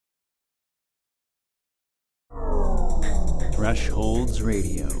Thresholds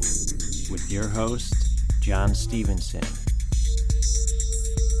Radio with your host, John Stevenson.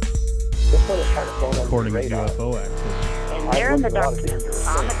 Reporting of UFO activity. And there in the darkness,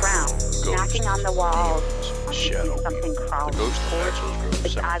 on the ground, knocking on the walls, something crawling towards me.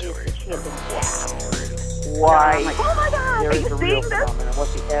 It's obvious that she had been stabbed. Why? I'm like, oh my God, There are is you a seeing real this? phenomenon.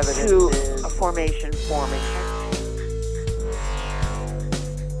 What the evidence To is. a formation forming.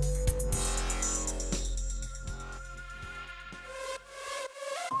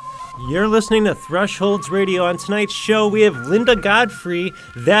 You're listening to Thresholds Radio. On tonight's show, we have Linda Godfrey,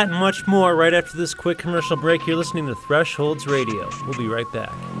 that and much more right after this quick commercial break. You're listening to Thresholds Radio. We'll be right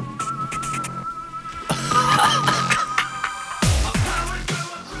back.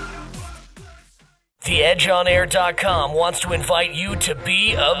 TheEdgeOnAir.com wants to invite you to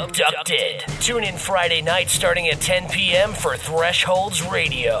be abducted. Tune in Friday night starting at 10 p.m. for Thresholds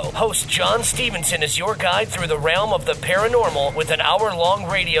Radio. Host John Stevenson is your guide through the realm of the paranormal with an hour-long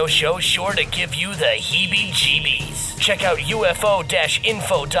radio show sure to give you the heebie-jeebies. Check out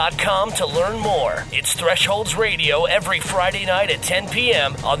UFO-info.com to learn more. It's Thresholds Radio every Friday night at 10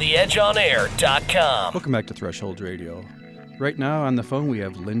 p.m. on TheEdgeOnAir.com. Welcome back to Thresholds Radio. Right now on the phone we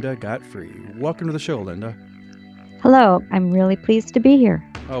have Linda Godfrey. Welcome to the show, Linda. Hello, I'm really pleased to be here.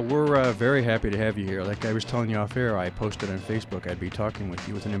 We're very happy to have you here. Like I was telling you off air, I posted on Facebook I'd be talking with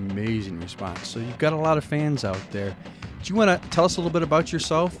you with an amazing response. So you've got a lot of fans out there. Do you want to tell us a little bit about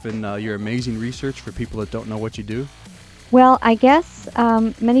yourself and your amazing research for people that don't know what you do? Well, I guess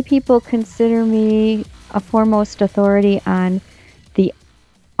many people consider me a foremost authority on the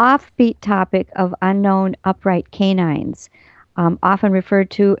offbeat topic of unknown upright canines, often referred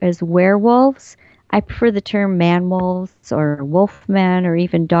to as werewolves. I prefer the term man-wolves or wolfmen or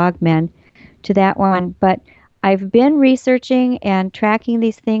even dogmen to that one. But I've been researching and tracking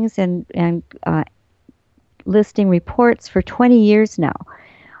these things and listing reports for 20 years now.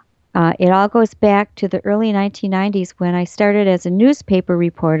 It all goes back to the early 1990s when I started as a newspaper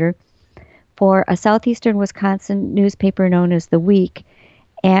reporter for a southeastern Wisconsin newspaper known as The Week.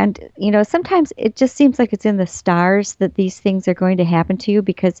 And, you know, sometimes it just seems like it's in the stars that these things are going to happen to you,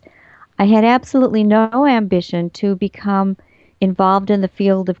 because I had absolutely no ambition to become involved in the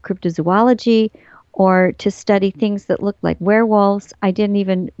field of cryptozoology or to study things that looked like werewolves. I didn't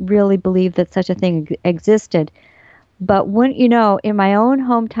even really believe that such a thing existed. But wouldn't you know, in my own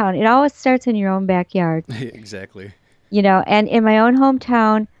hometown, it always starts in your own backyard. Exactly. You know, and in my own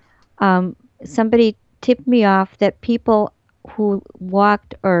hometown, somebody tipped me off that people who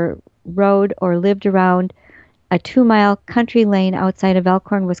walked or rode or lived around a 2-mile country lane outside of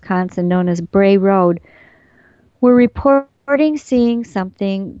Elkhorn, Wisconsin, known as Bray Road, were reporting seeing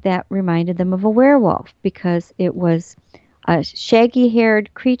something that reminded them of a werewolf, because it was a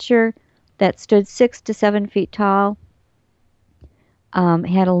shaggy-haired creature that stood 6 to 7 feet tall,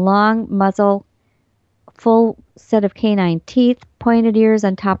 had a long muzzle, full set of canine teeth, pointed ears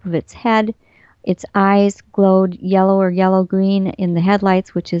on top of its head. Its eyes glowed yellow or yellow-green in the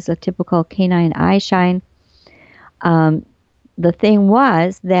headlights, which is a typical canine eye shine. The thing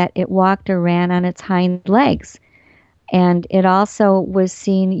was that it walked or ran on its hind legs, and it also was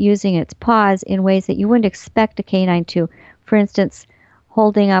seen using its paws in ways that you wouldn't expect a canine to. For instance,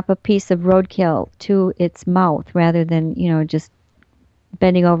 holding up a piece of roadkill to its mouth rather than, you know, just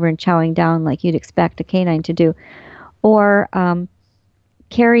bending over and chowing down like you'd expect a canine to do, or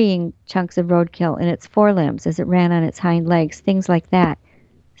carrying chunks of roadkill in its forelimbs as it ran on its hind legs, things like that.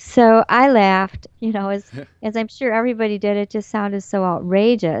 So I laughed, you know, as I'm sure everybody did. It just sounded so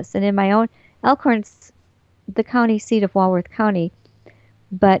outrageous. And in my own, Elkhorn's the county seat of Walworth County,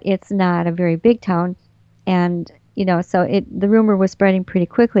 but it's not a very big town. And, you know, so the rumor was spreading pretty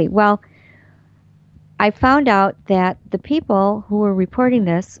quickly. Well, I found out that the people who were reporting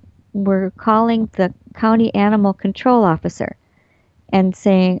this were calling the county animal control officer and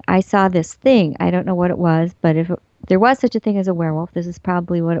saying, I saw this thing. I don't know what it was, but if there was such a thing as a werewolf, this is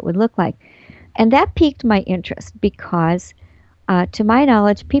probably what it would look like. And that piqued my interest because, to my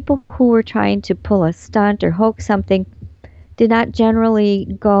knowledge, people who were trying to pull a stunt or hoax something did not generally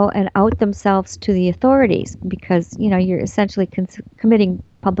go and out themselves to the authorities, because, you know, you're essentially committing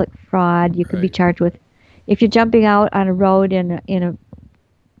public fraud. You could be charged with, if you're jumping out on a road in a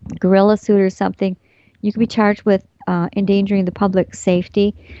gorilla suit or something, you could be charged with endangering the public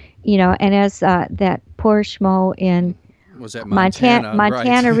safety, you know. And as that poor schmo in Was that Montana?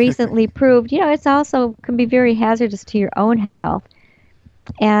 Montana Right. recently proved, you know, it's also can be very hazardous to your own health.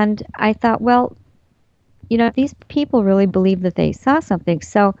 And I thought, well, you know, these people really believe that they saw something.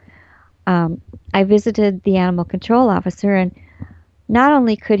 So I visited the animal control officer, and not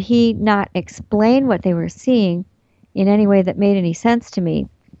only could he not explain what they were seeing, in any way that made any sense to me.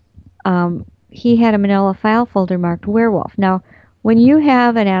 He had a manila file folder marked werewolf. Now, when you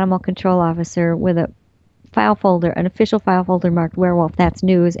have an animal control officer with a file folder, an official file folder marked werewolf, that's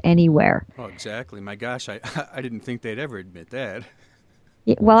news anywhere. Oh, exactly. My gosh, I didn't think they'd ever admit that.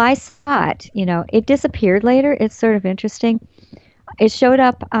 Well, I saw it. It disappeared later. It's sort of interesting. It showed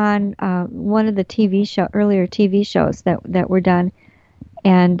up on one of the earlier TV shows that were done,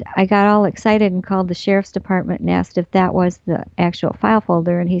 and I got all excited and called the sheriff's department and asked if that was the actual file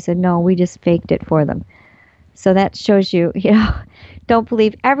folder, and he said, no, we just faked it for them. So that shows you, don't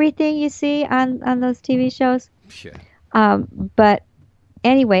believe everything you see on those TV shows. Yeah. But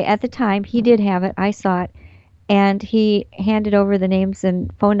anyway, at the time, he did have it. I saw it. And he handed over the names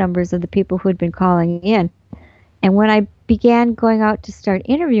and phone numbers of the people who had been calling in. And when I began going out to start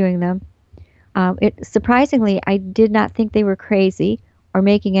interviewing them, surprisingly, I did not think they were crazy or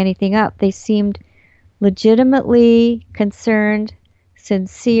making anything up. They seemed legitimately concerned,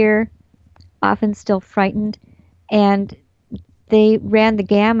 sincere, often still frightened, and they ran the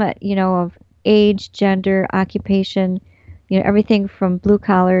gamut, of age, gender, occupation, everything from blue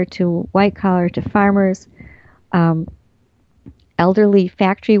collar to white collar to farmers, elderly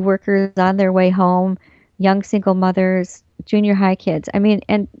factory workers on their way home, young single mothers, junior high kids. I mean,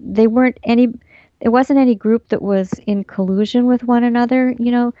 and there wasn't any group that was in collusion with one another,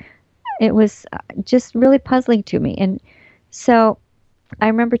 It was just really puzzling to me. And so I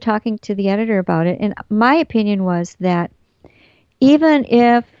remember talking to the editor about it, and my opinion was that even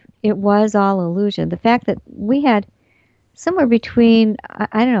if it was all illusion, the fact that we had somewhere between,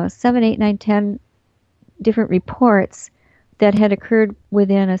 7, 8, 9, 10 different reports that had occurred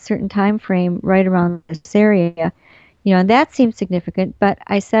within a certain time frame right around this area, and that seemed significant. But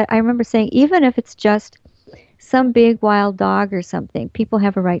I remember saying, even if it's just some big wild dog or something, people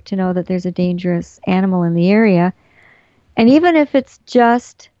have a right to know that there's a dangerous animal in the area. And even if it's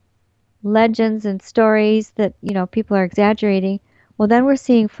just legends and stories that, people are exaggerating, well, then we're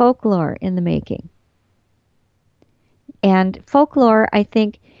seeing folklore in the making. And folklore, I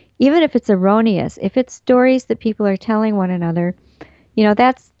think, even if it's erroneous, if it's stories that people are telling one another,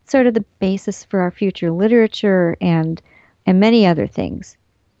 that's sort of the basis for our future literature and many other things.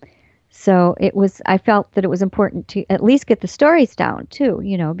 So I felt that it was important to at least get the stories down too,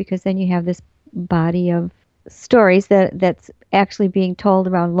 because then you have this body of stories that's actually being told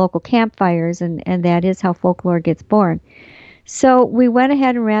around local campfires, and that is how folklore gets born. So we went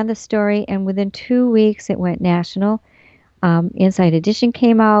ahead and ran the story, and within 2 weeks it went national. Inside Edition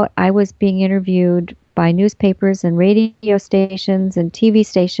came out. I was being interviewed by newspapers and radio stations and TV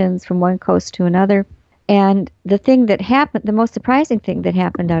stations from one coast to another. And the thing that happened, the most surprising thing that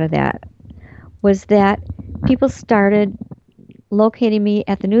happened out of that, was that people started locating me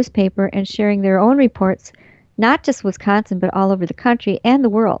at the newspaper and sharing their own reports, not just Wisconsin, but all over the country and the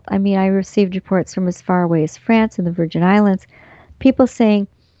world. I mean, I received reports from as far away as France and the Virgin Islands, people saying,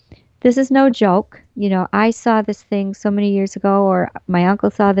 this is no joke. I saw this thing so many years ago, or my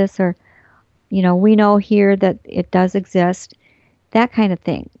uncle saw this, or, we know here that it does exist, that kind of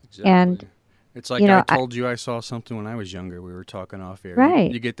thing. Exactly. And it's like I told you I saw something when I was younger. We were talking off air.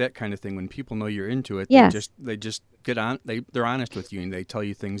 Right. You get that kind of thing when people know you're into it. Yes. They just get on. They're honest with you, and they tell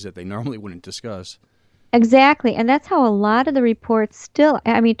you things that they normally wouldn't discuss. Exactly. And that's how a lot of the reports still,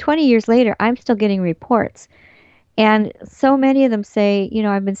 20 years later, I'm still getting reports. And so many of them say,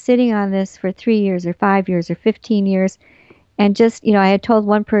 I've been sitting on this for 3 years or 5 years or 15 years. And just, I had told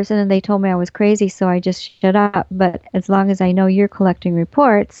one person and they told me I was crazy, so I just shut up. But as long as I know you're collecting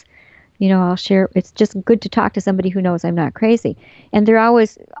reports, I'll share. It's just good to talk to somebody who knows I'm not crazy. And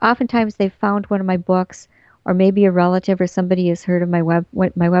oftentimes they've found one of my books, or maybe a relative or somebody has heard of my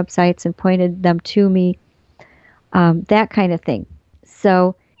websites and pointed them to me, that kind of thing.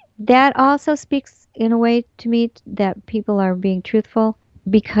 So that also speaks in a way to me that people are being truthful,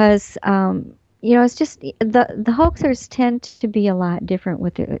 because it's just the hoaxers tend to be a lot different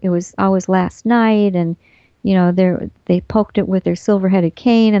with it. It was always last night, and they poked it with their silver-headed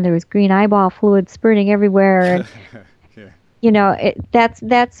cane, and there was green eyeball fluid spurting everywhere, and yeah. That's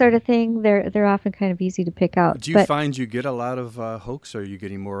that sort of thing. They're often kind of easy to pick out. Do you find you get a lot of hoax, or are you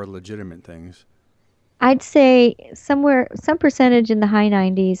getting more legitimate things? I'd say some percentage in the high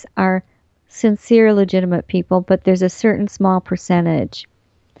 90s are sincere, legitimate people, but there's a certain small percentage,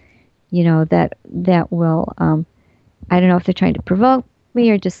 that will, I don't know if they're trying to provoke me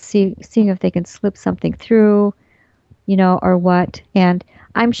or just seeing if they can slip something through, or what. And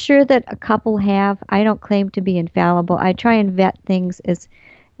I'm sure that a couple have. I don't claim to be infallible. I try and vet things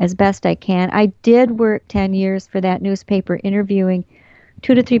as best I can. I did work 10 years for that newspaper interviewing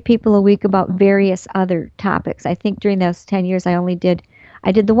 2 to 3 people a week about various other topics. I think during those 10 years,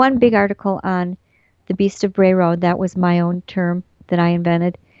 I did the one big article on the Beast of Bray Road. That was my own term that I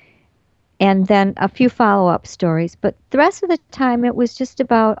invented. And then a few follow-up stories. But the rest of the time, it was just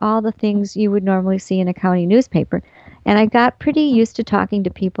about all the things you would normally see in a county newspaper. And I got pretty used to talking to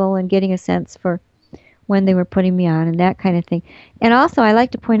people and getting a sense for when they were putting me on and that kind of thing. And also, I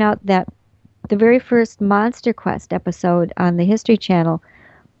like to point out that the very first Monster Quest episode on the History Channel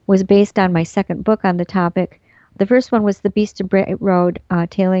was based on my second book on the topic. The first one was The Beast of Bray Road,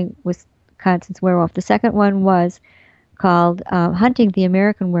 Tailing Wisconsin's Werewolf. The second one was called Hunting the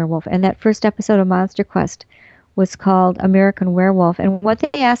American Werewolf. And that first episode of Monster Quest was called American Werewolf. And what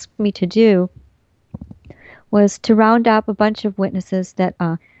they asked me to do was to round up a bunch of witnesses that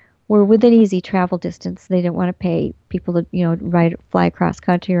were within easy travel distance. They didn't want to pay people to, fly across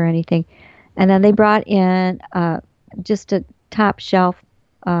country or anything. And then they brought in just a top shelf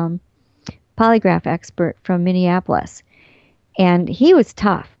polygraph expert from Minneapolis. And he was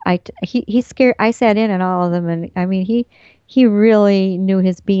tough. He scared. I sat in on all of them, and I mean, he really knew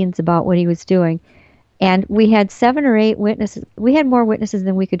his beans about what he was doing. And we had 7 or 8 witnesses. We had more witnesses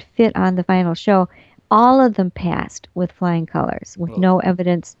than we could fit on the final show. All of them passed with flying colors, with no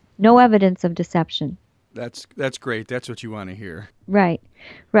evidence of deception. That's great. That's what you want to hear. Right.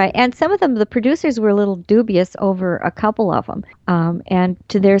 And some of them, the producers were a little dubious over a couple of them. And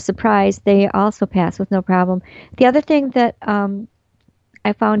to their surprise, they also passed with no problem. The other thing that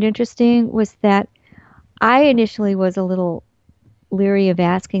I found interesting was that I initially was a little leery of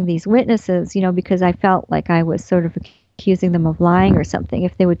asking these witnesses, because I felt like I was sort of accusing them of lying or something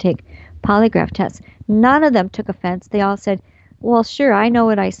if they would take polygraph tests. None of them took offense. They all said, well, sure, I know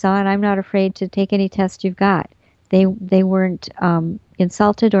what I saw, and I'm not afraid to take any test you've got. They weren't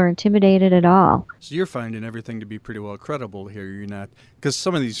insulted or intimidated at all. So you're finding everything to be pretty well credible here. You're not, because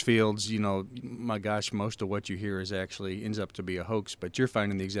some of these fields, my gosh, most of what you hear actually ends up to be a hoax, but you're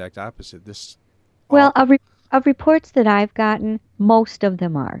finding the exact opposite. Well, of reports that I've gotten, most of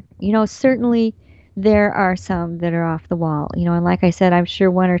them are. Certainly there are some that are off the wall. And like I said, I'm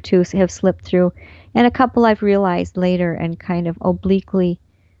sure 1 or 2 have slipped through, and a couple I've realized later and kind of obliquely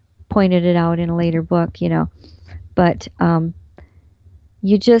pointed it out in a later book, But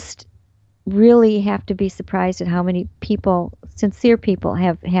you just really have to be surprised at how many people, sincere people,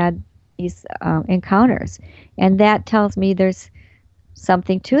 have had these encounters. And that tells me there's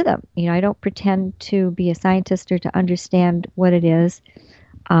something to them. I don't pretend to be a scientist or to understand what it is.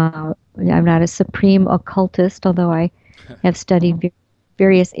 I'm not a supreme occultist, although I have studied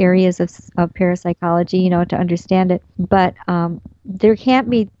various areas of parapsychology, to understand it. But there can't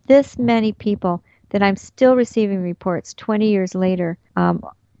be this many people that I'm still receiving reports 20 years later,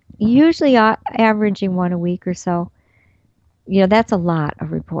 usually averaging 1 a week or so. That's a lot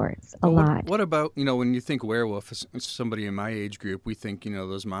of reports, lot. What about, when you think werewolf, somebody in my age group, we think,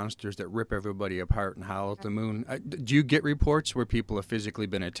 those monsters that rip everybody apart and howl at the moon. Do you get reports where people have physically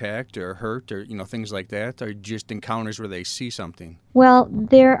been attacked or hurt or, things like that, or just encounters where they see something? Well,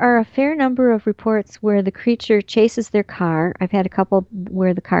 there are a fair number of reports where the creature chases their car. I've had a couple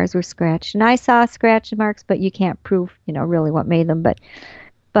where the cars were scratched, and I saw scratch marks, but you can't prove, really what made them.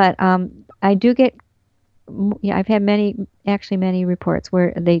 But I do get. I've had many reports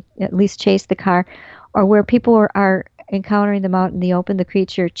where they at least chase the car, or where people are encountering them out in the open. The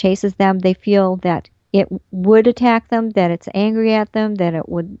creature chases them. They feel that it would attack them, that it's angry at them, that it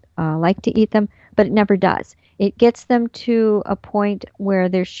would like to eat them, but it never does. It gets them to a point where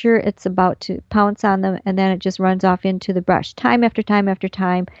they're sure it's about to pounce on them, and then it just runs off into the brush. Time after time after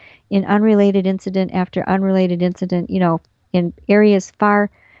time, in unrelated incident after unrelated incident, in areas far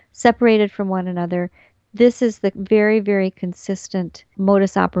separated from one another. This is the very, very consistent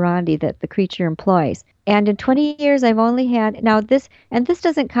modus operandi that the creature employs. And in 20 years, I've only had, this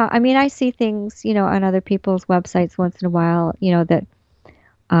doesn't count. I mean, I see things, on other people's websites once in a while, that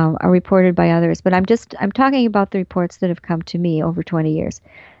are reported by others. But I'm talking about the reports that have come to me over 20 years.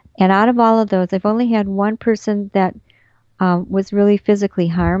 And out of all of those, I've only had one person that was really physically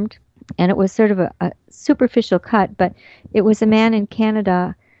harmed. And it was sort of a superficial cut, but it was a man in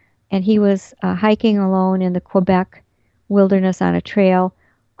Canada, and he was hiking alone in the Quebec wilderness on a trail,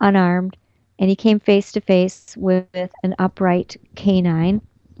 unarmed, and he came face to face with an upright canine.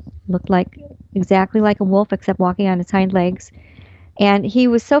 Looked exactly like a wolf, except walking on his hind legs. And he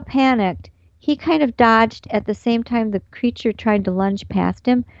was so panicked, he kind of dodged at the same time the creature tried to lunge past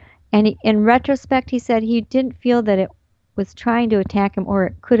him. And in retrospect, he said he didn't feel that it was trying to attack him, or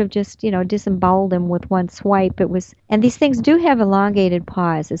it could have just, disemboweled him with one swipe. And these things do have elongated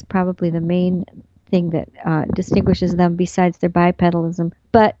paws, is probably the main thing that distinguishes them besides their bipedalism.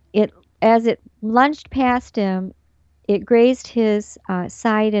 But as it lunged past him, it grazed his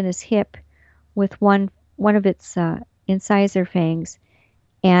side and his hip with one of its incisor fangs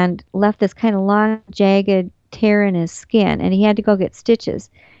and left this kind of long, jagged tear in his skin, and he had to go get stitches.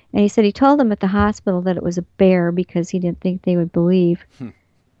 And he said he told them at the hospital that it was a bear because he didn't think they would believe,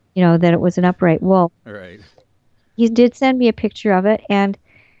 that it was an upright wolf. Right. He did send me a picture of it, and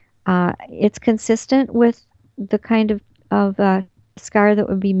it's consistent with the kind of scar that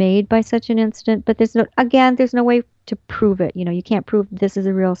would be made by such an incident. But there's no way to prove it. You can't prove this is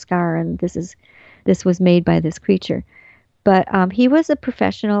a real scar and this was made by this creature. But he was a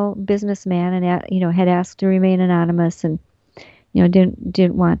professional businessman, and had asked to remain anonymous, and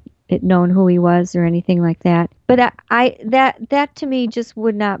didn't want it known who he was or anything like that. But that to me just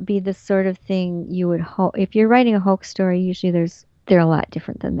would not be the sort of thing you would hope. If you're writing a hoax story, usually they're a lot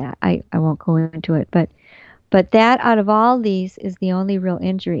different than that. I won't go into it, but that out of all these is the only real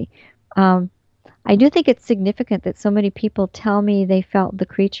injury. I do think it's significant that so many people tell me they felt the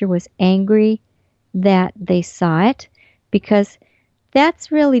creature was angry that they saw it, because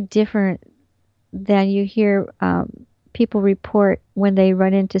that's really different than you hear people report when they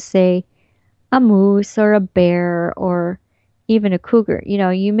run into, say, a moose or a bear or even a cougar.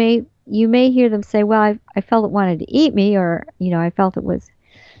 You may hear them say, well, I felt it wanted to eat me, or, I felt it was,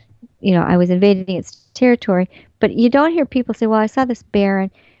 I was invading its territory. But you don't hear people say, well, I saw this bear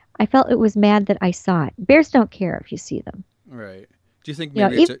and I felt it was mad that I saw it. Bears don't care if you see them. Right. Do you think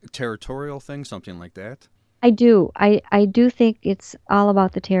maybe it's a territorial thing, something like that? I do. I do think it's all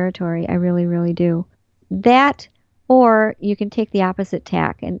about the territory. I really, really do. That, or you can take the opposite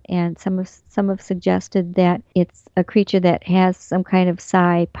tack, and some have suggested that it's a creature that has some kind of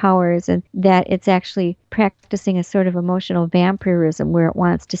psi powers, and that it's actually practicing a sort of emotional vampirism where it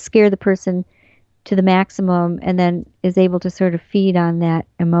wants to scare the person to the maximum and then is able to sort of feed on that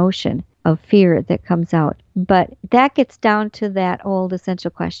emotion of fear that comes out. But that gets down to that old essential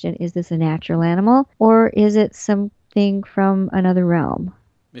question: is this a natural animal, or is it something from another realm?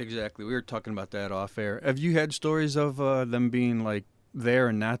 Exactly. We were talking about that off air. Have you had stories of them being like there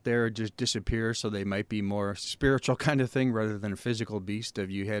and not there, just disappear, so they might be more spiritual kind of thing rather than a physical beast?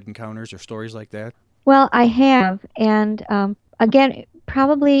 Have you had encounters or stories like that? Well, I have. And again,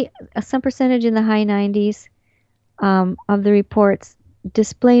 probably some percentage in the high 90s of the reports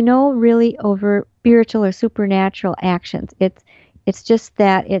display no really overt spiritual or supernatural actions. It's just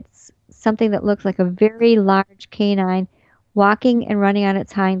that it's something that looks like a very large canine walking and running on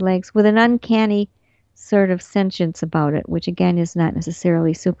its hind legs with an uncanny sort of sentience about it, which again is not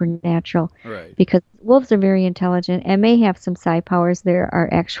necessarily supernatural. Right. Because wolves are very intelligent and may have some psi powers. There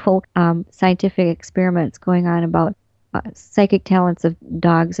are actual scientific experiments going on about psychic talents of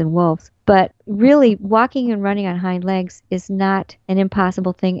dogs and wolves. But really, walking and running on hind legs is not an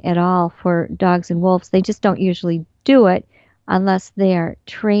impossible thing at all for dogs and wolves. They just don't usually do it unless they are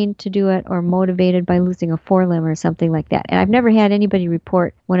trained to do it or motivated by losing a forelimb or something like that. And I've never had anybody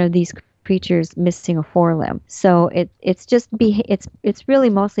report one of these creatures missing a forelimb. So it's just it's really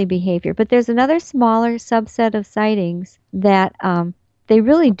mostly behavior. But there's another smaller subset of sightings that they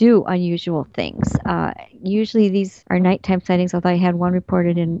really do unusual things. Usually these are nighttime sightings, although I had one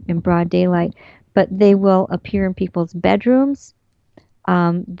reported in broad daylight. But they will appear in people's bedrooms.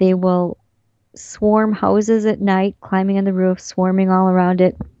 They will swarm houses at night, climbing on the roof, swarming all around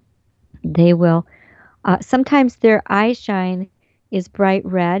it. They will, sometimes their eye shine is bright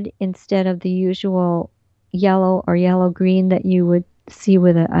red instead of the usual yellow or yellow-green that you would see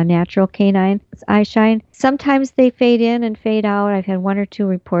with a natural canine eye shine. Sometimes they fade in and fade out. I've had one or two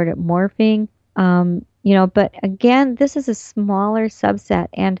report it morphing. But again, this is a smaller subset,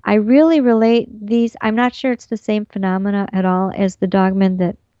 and I really relate these. I'm not sure it's the same phenomena at all as the dogmen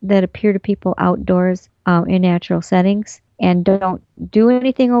that appear to people outdoors in natural settings and don't do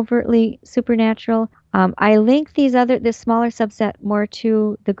anything overtly supernatural. I link this smaller subset more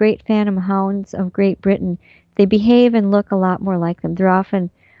to the great phantom hounds of Great Britain. They behave and look a lot more like them. They're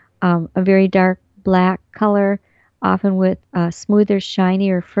often a very dark black color, often with smoother,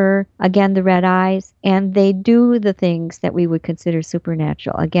 shinier fur. Again, the red eyes. And they do the things that we would consider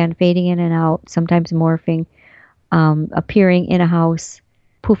supernatural. Again, fading in and out, sometimes morphing, appearing in a house,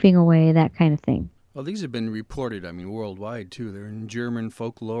 poofing away, that kind of thing. Well, these have been reported, worldwide, too. They're in German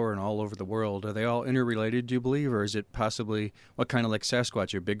folklore and all over the world. Are they all interrelated, do you believe, or is it possibly kind of like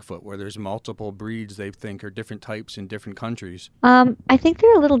Sasquatch or Bigfoot, where there's multiple breeds they think are different types in different countries? I think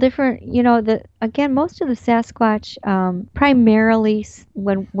they're a little different. Again, most of the Sasquatch, primarily,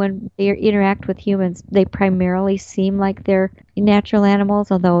 when they interact with humans, they primarily seem like they're natural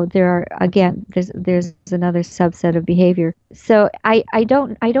animals, although there's another subset of behavior. So I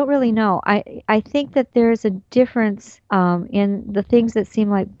don't really know. I think that there's a difference in the things that seem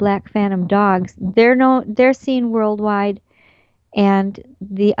like black phantom dogs. They're seen worldwide, and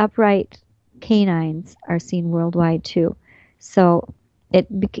the upright canines are seen worldwide too. So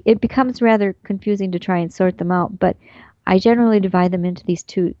it becomes rather confusing to try and sort them out. But I generally divide them into these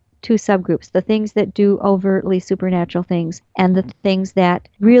two subgroups: the things that do overtly supernatural things, and the things that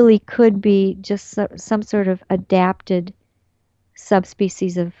really could be just some sort of adapted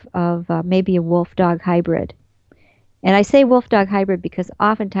subspecies of maybe a wolf-dog hybrid. And I say wolf-dog hybrid because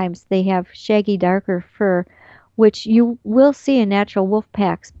oftentimes they have shaggy, darker fur, which you will see in natural wolf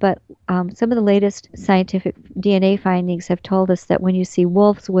packs, but some of the latest scientific DNA findings have told us that when you see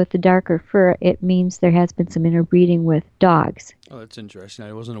wolves with the darker fur, it means there has been some interbreeding with dogs. Oh, that's interesting.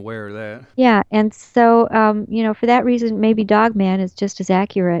 I wasn't aware of that. Yeah, and so, for that reason, maybe dog man is just as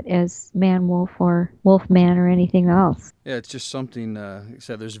accurate as man wolf or wolf man or anything else. Yeah, it's just something, like I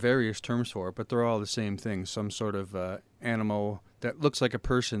said, there's various terms for it, but they're all the same thing, some sort of animal that looks like a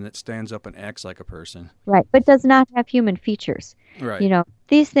person that stands up and acts like a person. Right, but does not have human features. Right.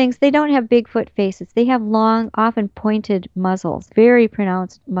 These things, they don't have Bigfoot faces. They have long, often pointed muzzles, very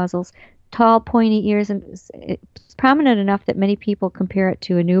pronounced muzzles, tall, pointy ears, and it's prominent enough that many people compare it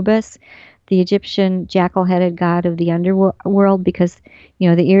to Anubis, the Egyptian jackal-headed god of the underworld, because,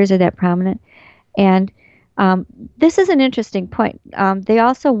 the ears are that prominent. And this is an interesting point. They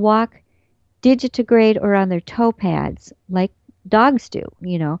also walk digitigrade or on their toe pads, like dogs do,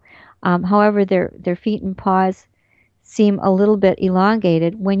 However, their feet and paws seem a little bit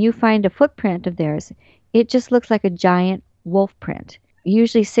elongated. When you find a footprint of theirs, it just looks like a giant wolf print,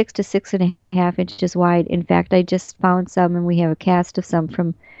 usually 6 to 6.5 inches wide. In fact, I just found some, and we have a cast of some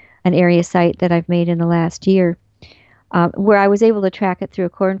from an area site that I've made in the last year, where I was able to track it through a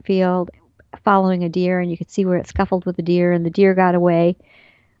cornfield, following a deer, and you could see where it scuffled with the deer, and the deer got away.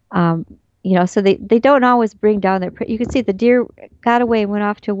 So they don't always bring down their. You can see the deer got away and went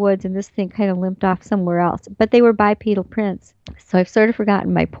off to woods, and this thing kind of limped off somewhere else. But they were bipedal prints. So I've sort of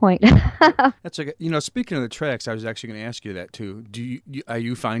forgotten my point. That's okay. Speaking of the tracks, I was actually going to ask you that too. Are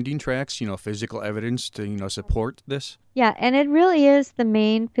you finding tracks? Physical evidence to support this? Yeah, and it really is the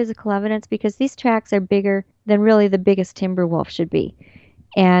main physical evidence, because these tracks are bigger than really the biggest timber wolf should be,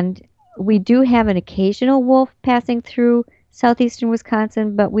 and we do have an occasional wolf passing through southeastern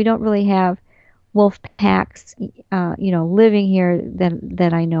Wisconsin, but we don't really have wolf packs, living here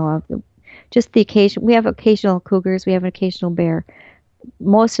that I know of. Just the occasion. We have occasional cougars. We have an occasional bear.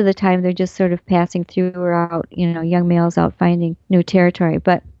 Most of the time, they're just sort of passing through or out, young males out finding new territory.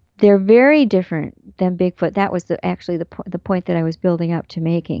 But they're very different than Bigfoot. That was actually the point that I was building up to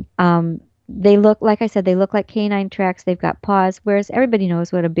making. They look, like I said, they look like canine tracks. They've got paws, whereas everybody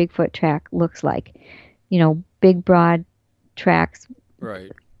knows what a Bigfoot track looks like. Big, broad tracks,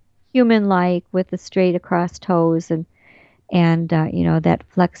 right? Human-like, with the straight across toes and that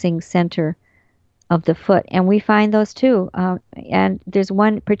flexing center of the foot. And we find those too. And there's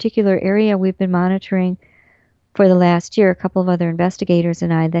one particular area we've been monitoring for the last year, a couple of other investigators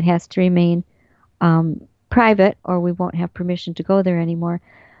and I, that has to remain private, or we won't have permission to go there anymore.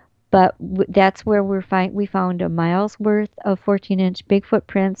 But that's where we found a mile's worth of 14-inch Bigfoot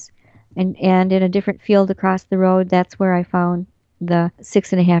prints, and in a different field across the road, that's where I found the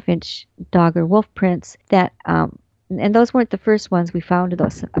 6.5-inch dog or wolf prints. That and those weren't the first ones we found.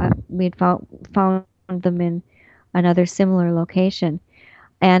 Those we had found them in another similar location,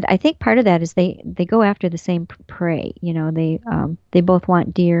 and I think part of that is they go after the same prey. They both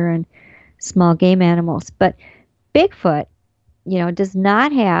want deer and small game animals, but Bigfoot, does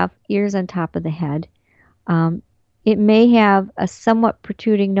not have ears on top of the head. It may have a somewhat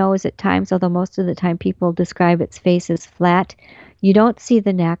protruding nose at times, although most of the time people describe its face as flat. You don't see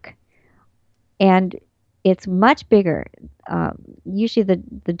the neck, and it's much bigger. Usually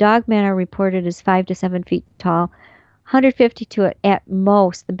the dog men are reported as 5 to 7 feet tall, 150 to at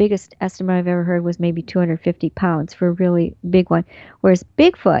most. The biggest estimate I've ever heard was maybe 250 pounds for a really big one, whereas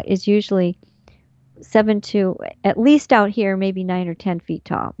Bigfoot is usually 7 to, at least out here, maybe 9 or 10 feet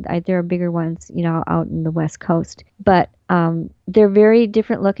tall. There are bigger ones, out in the West Coast. But they're very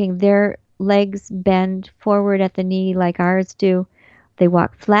different looking. Their legs bend forward at the knee like ours do. They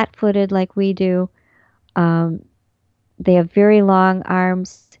walk flat-footed like we do. They have very long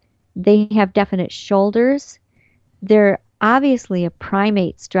arms. They have definite shoulders. They're obviously a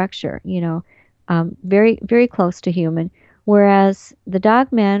primate structure, very, very close to human, whereas the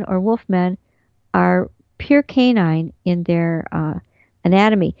dogmen or wolfmen are pure canine in their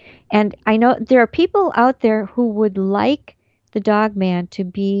anatomy. And I know there are people out there who would like the dogman to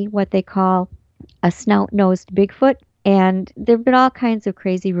be what they call a snout-nosed Bigfoot. And there have been all kinds of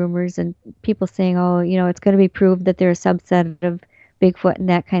crazy rumors and people saying, oh, it's going to be proved that they're a subset of Bigfoot and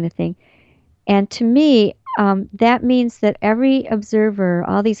that kind of thing. And to me, that means that every observer,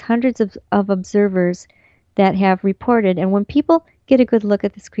 all these hundreds of observers that have reported, and when people get a good look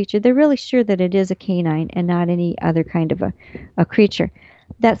at this creature, they're really sure that it is a canine and not any other kind of a creature,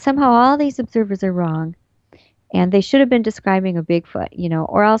 that somehow all these observers are wrong. And they should have been describing a Bigfoot,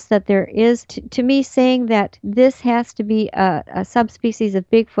 or else that there is, to me, saying that this has to be a subspecies of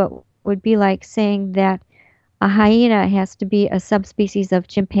Bigfoot would be like saying that a hyena has to be a subspecies of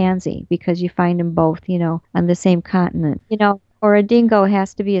chimpanzee because you find them both, on the same continent, or a dingo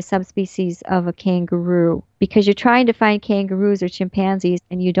has to be a subspecies of a kangaroo because you're trying to find kangaroos or chimpanzees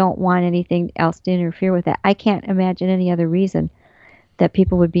and you don't want anything else to interfere with that. I can't imagine any other reason that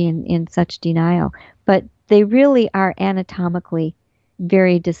people would be in such denial. But they really are anatomically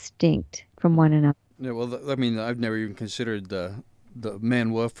very distinct from one another. Yeah, well, I've never even considered the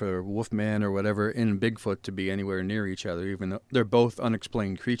man-wolf or wolf-man or whatever in Bigfoot to be anywhere near each other, even though they're both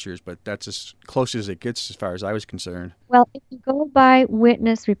unexplained creatures, but that's as close as it gets as far as I was concerned. Well, if you go by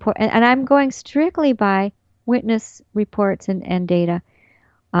witness report, and I'm going strictly by witness reports and data,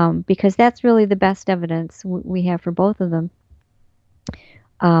 because that's really the best evidence we have for both of them.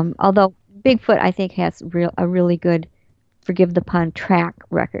 Although Bigfoot, I think, has a really good, forgive the pun, track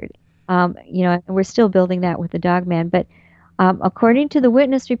record. And we're still building that with the Dogman. But according to the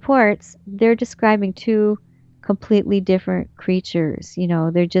witness reports, they're describing two completely different creatures.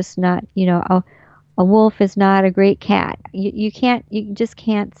 They're just not, a wolf is not a great cat. You just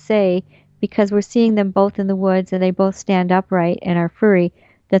can't say, because we're seeing them both in the woods and they both stand upright and are furry,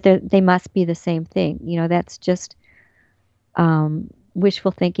 that they must be the same thing. That's just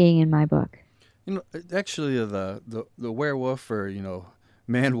wishful thinking in my book. Actually, the werewolf or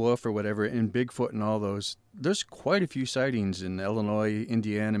man-wolf or whatever in Bigfoot and all those, there's quite a few sightings in Illinois,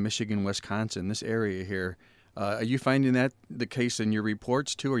 Indiana, Michigan, Wisconsin, this area here. Are you finding that the case in your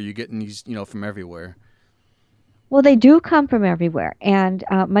reports too, or are you getting these from everywhere? Well, they do come from everywhere. And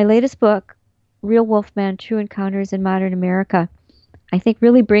my latest book, Real Wolfman, True Encounters in Modern America, I think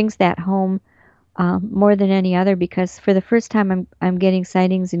really brings that home more than any other, because for the first time I'm getting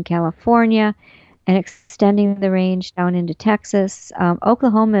sightings in California and extending the range down into Texas.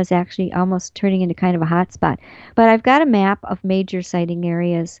 Oklahoma is actually almost turning into kind of a hot spot. But I've got a map of major sighting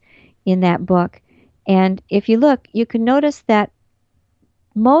areas in that book. And if you look, you can notice that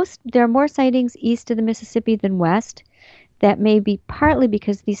there are more sightings east of the Mississippi than west. That may be partly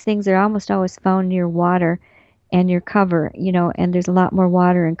because these things are almost always found near water and near cover, and there's a lot more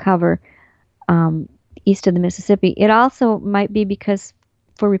water and cover east of the Mississippi. It also might be because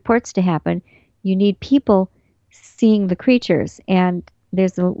for reports to happen, you need people seeing the creatures, and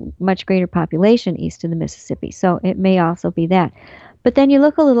there's a much greater population east of the Mississippi. So it may also be that. But then you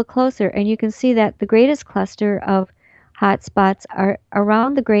look a little closer and you can see that the greatest cluster of hot spots are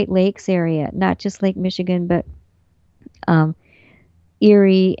around the Great Lakes area, not just Lake Michigan, but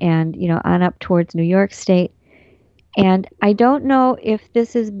Erie and, on up towards New York State. And I don't know if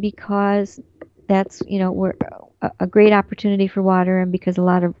this is because that's, we're a great opportunity for water, and because a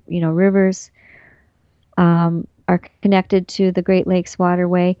lot of, rivers are connected to the Great Lakes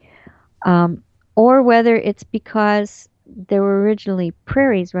waterway, or whether it's because there were originally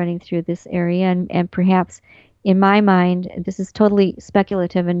prairies running through this area, and perhaps, in my mind, this is totally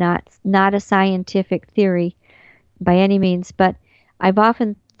speculative and not a scientific theory by any means, but I've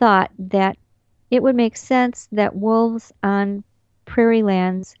often thought that it would make sense that wolves on prairie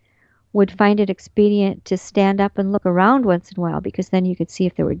lands would find it expedient to stand up and look around once in a while, because then you could see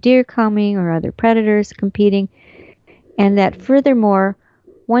if there were deer coming or other predators competing. And that furthermore,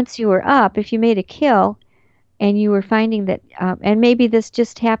 once you were up, if you made a kill and you were finding that, and maybe this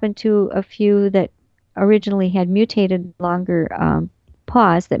just happened to a few that originally had mutated longer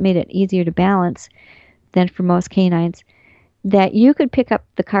paws that made it easier to balance than for most canines, that you could pick up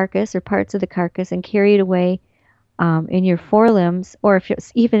the carcass or parts of the carcass and carry it away in your forelimbs, or if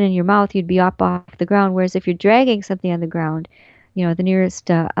it's even in your mouth, you'd be up off the ground. Whereas if you're dragging something on the ground, the nearest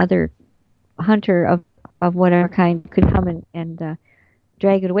other hunter of whatever kind could come and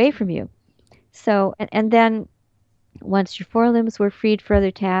drag it away from you. So, and then once your forelimbs were freed for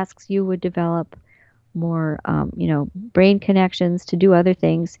other tasks, you would develop brain connections to do other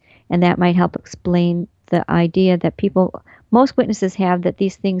things, and that might help explain the idea that most witnesses have that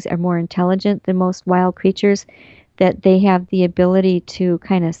these things are more intelligent than most wild creatures, that they have the ability to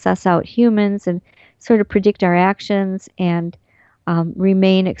kind of suss out humans and sort of predict our actions and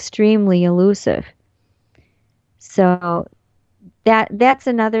remain extremely elusive. So that's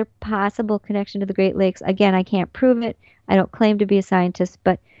another possible connection to the Great Lakes. Again, I can't prove it. I don't claim to be a scientist,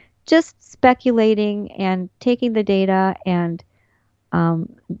 but just speculating and taking the data and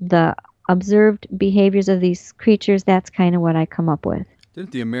the observed behaviors of these creatures, that's kind of what I come up with.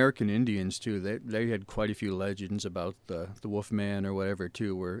 Didn't the American Indians, too, they had quite a few legends about the Wolfman or whatever,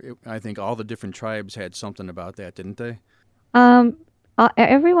 too, where I think all the different tribes had something about that, didn't they?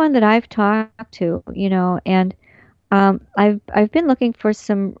 Everyone that I've talked to, and I've been looking for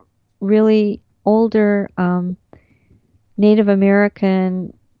some really older Native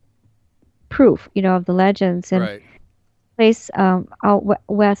American proof, of the legends. And right. Place out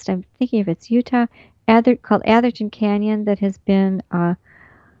west, I'm thinking if it's Utah, called Atherton Canyon, that has been an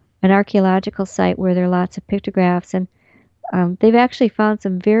archaeological site where there are lots of pictographs, and they've actually found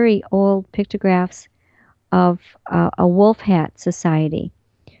some very old pictographs of a wolf hat society,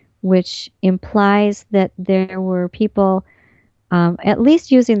 which implies that there were people at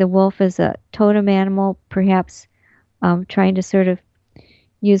least using the wolf as a totem animal, perhaps trying to sort of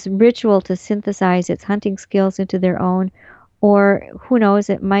use ritual to synthesize its hunting skills into their own, or who knows,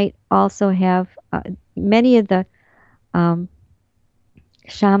 it might also have many of the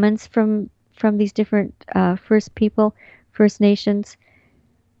shamans from these different First Nations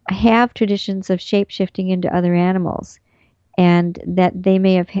have traditions of shape-shifting into other animals, and that they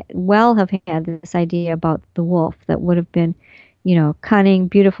may have had this idea about the wolf that would have been, cunning,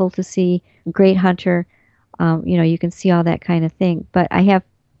 beautiful to see, great hunter. You can see all that kind of thing. But I have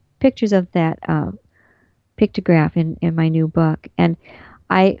pictures of that pictograph in my new book, and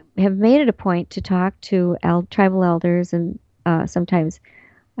I have made it a point to talk to tribal elders, and sometimes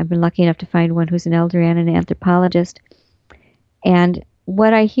I've been lucky enough to find one who's an elder and an anthropologist. And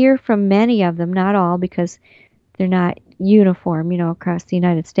what I hear from many of them, not all because they're not uniform, across the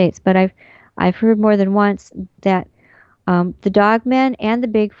United States, but I've heard more than once that the Dogmen and the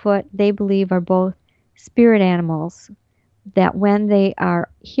Bigfoot, they believe, are both spirit animals, that when they are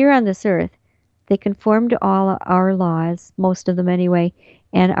here on this earth, they conform to all our laws, most of them anyway,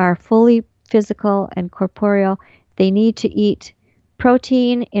 and are fully physical and corporeal. They need to eat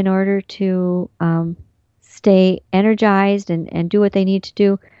protein in order to stay energized and do what they need to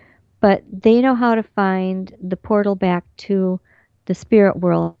do. But they know how to find the portal back to the spirit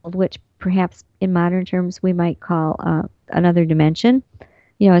world, which perhaps in modern terms we might call another dimension.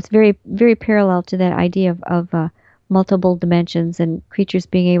 It's very, very parallel to that idea of multiple dimensions and creatures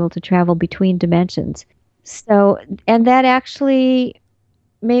being able to travel between dimensions. So, and that actually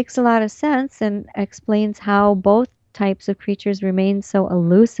makes a lot of sense and explains how both types of creatures remain so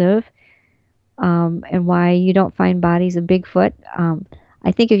elusive, and why you don't find bodies of Bigfoot.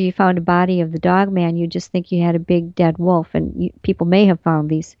 I think if you found a body of the Dogman, you'd just think you had a big dead wolf, and people may have found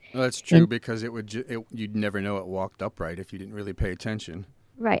these. Well, that's true, because you'd never know it walked upright if you didn't really pay attention.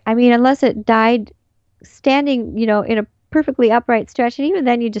 Right. I mean, unless it died standing, in a perfectly upright stretch, and even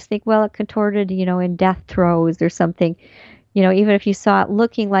then you just think, well, it contorted, in death throes or something. Even if you saw it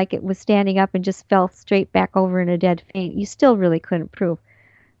looking like it was standing up and just fell straight back over in a dead faint, you still really couldn't prove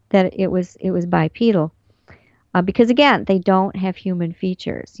that it was bipedal. Because again, they don't have human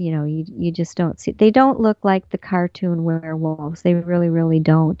features. You just don't see. They don't look like the cartoon werewolves. They really, really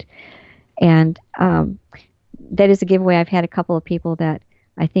don't. And that is a giveaway. I've had a couple of people that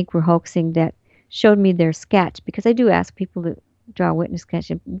I think were hoaxing that showed me their sketch, because I do ask people to draw a witness sketch.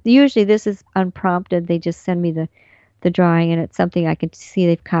 And usually this is unprompted. They just send me the drawing, and it's something I can see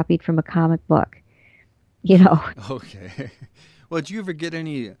they've copied from a comic book. Okay. Well, did you ever get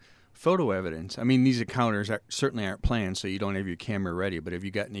any photo evidence? I mean, these encounters certainly aren't planned, so you don't have your camera ready, but have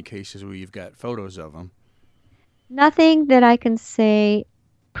you got any cases where you've got photos of them? Nothing that I can say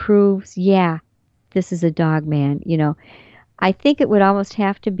proves, this is a Dogman. I think it would almost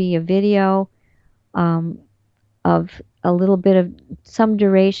have to be a video of a little bit of some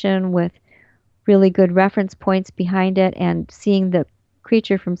duration with really good reference points behind it, and seeing the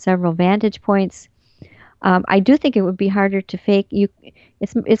creature from several vantage points. I do think it would be harder to fake.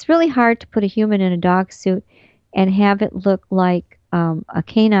 It's really hard to put a human in a dog suit and have it look like a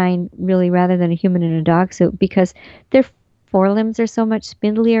canine, really, rather than a human in a dog suit, because their forelimbs are so much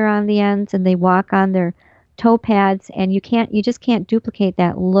spindlier on the ends, and they walk on their toe pads, and you just can't duplicate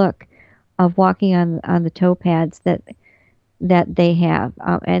that look of walking on the toe pads. That that they have,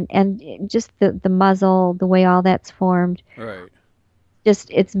 and just the muzzle, the way all that's formed. Right.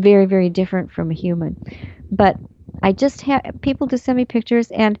 Just it's very, very different from a human. But I just have people to send me pictures,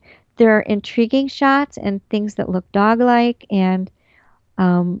 and there are intriguing shots and things that look dog-like, and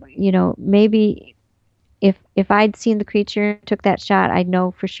maybe if I'd seen the creature, took that shot, I'd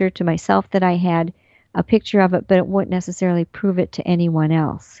know for sure to myself that I had a picture of it, but it wouldn't necessarily prove it to anyone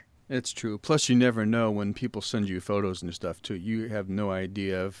else. It's true. Plus, you never know when people send you photos and stuff, too. You have no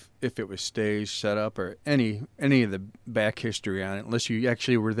idea if it was staged, set up, or any of the back history on it, unless you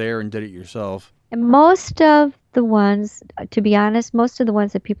actually were there and did it yourself. And most of the ones, to be honest, most of the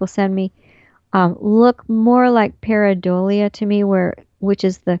ones that people send me look more like pareidolia to me, which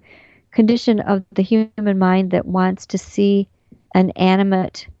is the condition of the human mind that wants to see an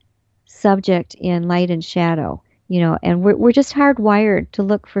animate subject in light and shadow. And we're just hardwired to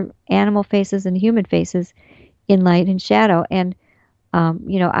look for animal faces and human faces in light and shadow. And,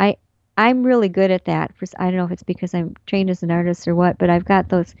 I'm really good at that. I don't know if it's because I'm trained as an artist or what, but I've got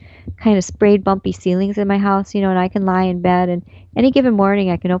those kind of sprayed bumpy ceilings in my house, and I can lie in bed, and any given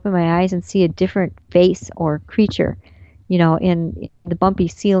morning I can open my eyes and see a different face or creature, in the bumpy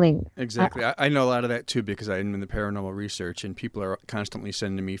ceiling. Exactly. I know a lot of that, too, because I'm in the paranormal research, and people are constantly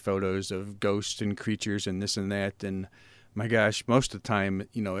sending me photos of ghosts and creatures and this and that. And, my gosh, most of the time,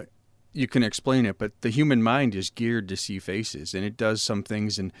 you can explain it, but the human mind is geared to see faces, and it does some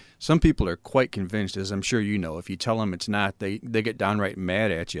things. And some people are quite convinced, as I'm sure you know. If you tell them it's not, they get downright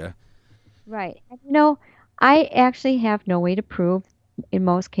mad at you. Right. I actually have no way to prove, in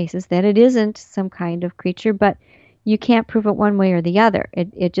most cases, that it isn't some kind of creature, but you can't prove it one way or the other.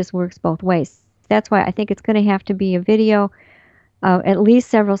 It just works both ways. That's why I think it's going to have to be a video at least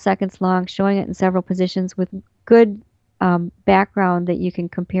several seconds long, showing it in several positions with good background that you can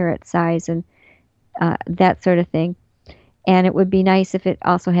compare its size and that sort of thing. And it would be nice if it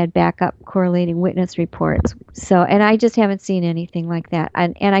also had backup correlating witness reports. So, and I just haven't seen anything like that.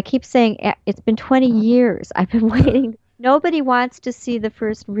 And I keep saying it's been 20 years. I've been waiting. Nobody wants to see the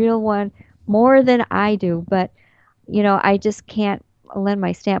first real one more than I do, but I just can't lend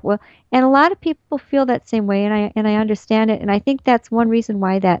my stamp. Well, and a lot of people feel that same way, and I understand it. And I think that's one reason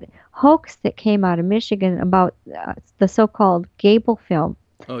why that hoax that came out of Michigan about the so-called Gable film.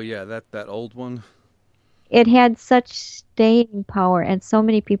 Oh yeah, that old one. It had such staying power, and so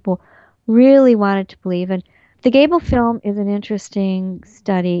many people really wanted to believe. And the Gable film is an interesting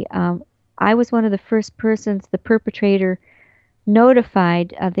study. I was one of the first persons the perpetrator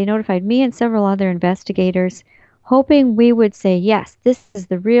notified. They notified me and several other investigators, hoping we would say, yes, this is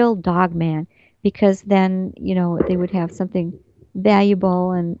the real dog man, because then, they would have something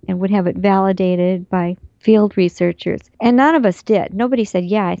valuable and would have it validated by field researchers. And none of us did. Nobody said,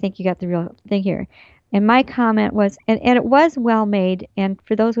 yeah, I think you got the real thing here. And my comment was, and it was well made, and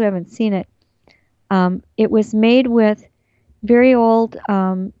for those who haven't seen it, it was made with very old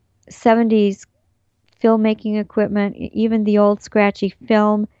 70s filmmaking equipment, even the old scratchy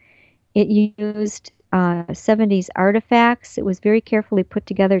film. It used 70s artifacts. It was very carefully put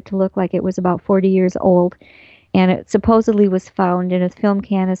together to look like it was about 40 years old. And it supposedly was found in a film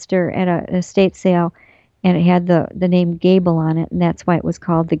canister at an estate sale, and it had the name Gable on it, and that's why it was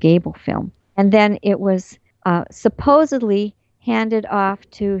called the Gable film. And then it was supposedly handed off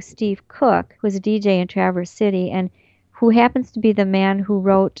to Steve Cook, who was a DJ in Traverse City, and who happens to be the man who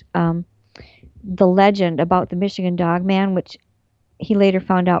wrote the legend about the Michigan Dog Man, which he later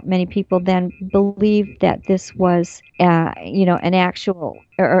found out many people then believed that this was, an actual,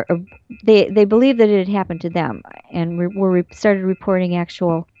 or they believed that it had happened to them, and started reporting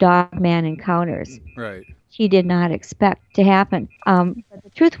actual dog man encounters. Right. He did not expect to happen. But the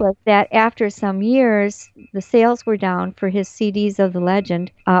truth was that after some years, the sales were down for his CDs of the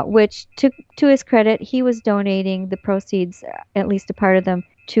legend, which, to his credit, he was donating the proceeds, at least a part of them,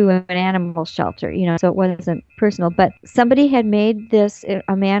 to an animal shelter, so it wasn't personal. But somebody had made this,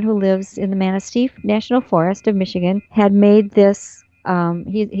 a man who lives in the Manistee National Forest of Michigan had made this, and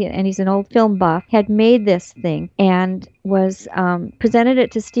he's an old film buff, had made this thing and was presented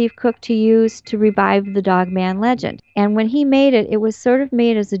it to Steve Cook to use to revive the Dog Man legend. And when he made it, it was sort of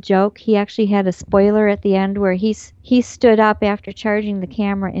made as a joke. He actually had a spoiler at the end where he stood up after charging the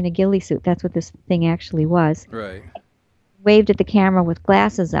camera in a ghillie suit. That's what this thing actually was. Right. Waved at the camera with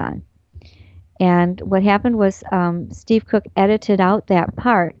glasses on. And what happened was Steve Cook edited out that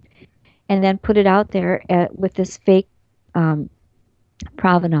part and then put it out there with this fake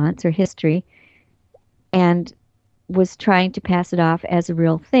provenance or history, and was trying to pass it off as a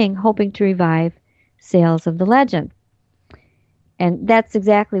real thing, hoping to revive sales of the legend. And that's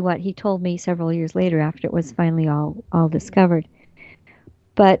exactly what he told me several years later after it was finally all discovered.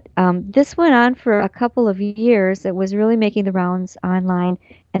 But this went on for a couple of years. It was really making the rounds online.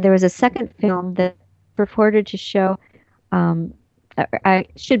 And there was a second film that purported to show, I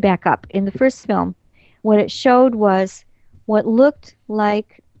should back up. In the first film, what it showed was what looked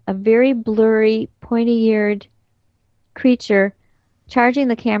like a very blurry, pointy-eared creature charging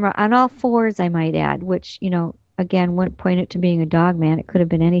the camera on all fours, I might add, which, again, wouldn't point it to being a dog man. It could have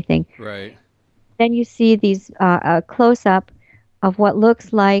been anything. Right. Then you see these close-up of what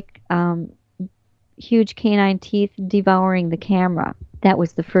looks like huge canine teeth devouring the camera. That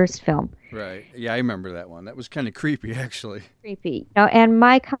was the first film. Right. Yeah, I remember that one. That was kind of creepy, actually. Creepy. And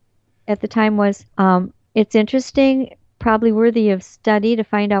my comment at the time was, it's interesting, probably worthy of study to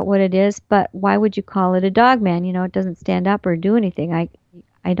find out what it is, but why would you call it a dog man? It doesn't stand up or do anything.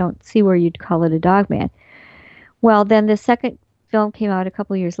 I don't see where you'd call it a dog man. Well, then the second film came out a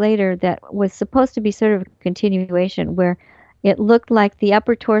couple years later that was supposed to be sort of a continuation where it looked like the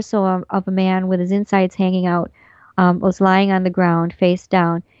upper torso of a man with his insides hanging out was lying on the ground face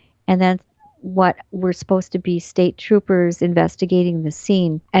down, and then what were supposed to be state troopers investigating the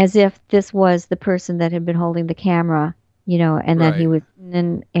scene as if this was the person that had been holding the camera, and that he was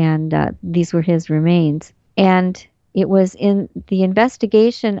and these were his remains. And it was in the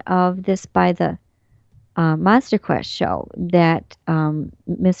investigation of this by the Monster Quest show that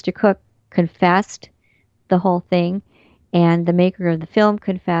Mr. Cook confessed the whole thing, and the maker of the film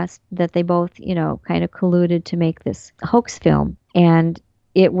confessed that they both, kind of colluded to make this hoax film. And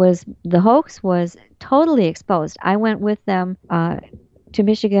the hoax was totally exposed. I went with them to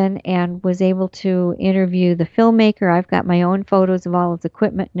Michigan and was able to interview the filmmaker. I've got my own photos of all of the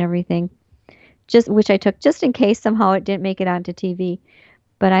equipment and everything, which I took just in case somehow it didn't make it onto TV.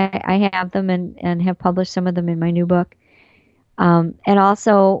 But I have them and have published some of them in my new book. And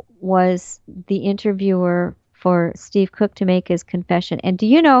also was the interviewer for Steve Cook to make his confession. And do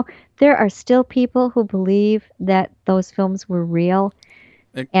you know, there are still people who believe that those films were real.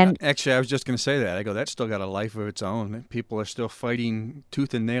 And actually, I was just going to say that. I go, that's still got a life of its own. People are still fighting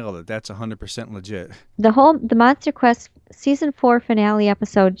tooth and nail that that's 100% legit. The Monster Quest season 4 finale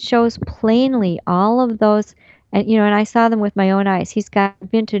episode shows plainly all of those. And, and I saw them with my own eyes. He's got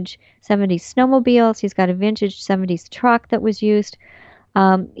vintage 70s snowmobiles. He's got a vintage 70s truck that was used.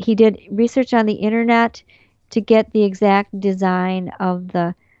 He did research on the internet to get the exact design of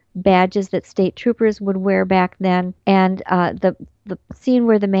the badges that state troopers would wear back then. And the scene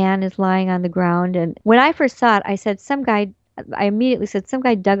where the man is lying on the ground. And when I first saw it, I immediately said, some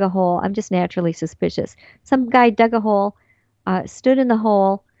guy dug a hole. I'm just naturally suspicious. Some guy dug a hole, stood in the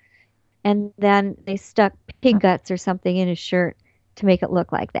hole, and then they stuck pig guts or something in his shirt to make it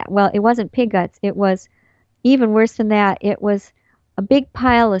look like that. Well, it wasn't pig guts. It was even worse than that. It was a big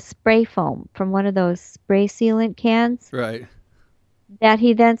pile of spray foam from one of those spray sealant cans. Right. That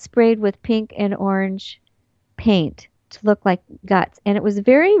he then sprayed with pink and orange paint to look like guts. And it was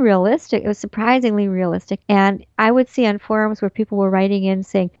very realistic. It was surprisingly realistic. And I would see on forums where people were writing in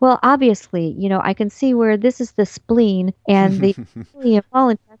saying, well, obviously, I can see where this is the spleen and the small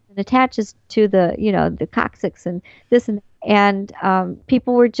intestine attaches to the, the coccyx and this and that. And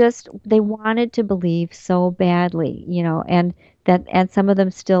people were they wanted to believe so badly, and some of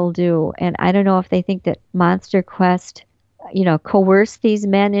them still do. And I don't know if they think that Monster Quest, coerced these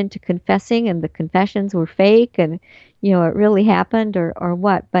men into confessing and the confessions were fake and, it really happened or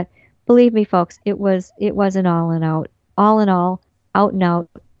what. But believe me, folks, it was an all in all, out and out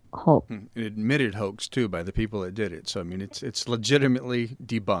hoax. An admitted hoax, too, by the people that did it. So, I mean, it's legitimately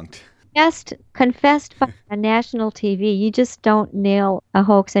debunked. Confessed by on national TV. You just don't nail a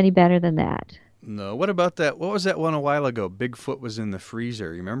hoax any better than that. No. What about that? What was that one a while ago? Bigfoot was in the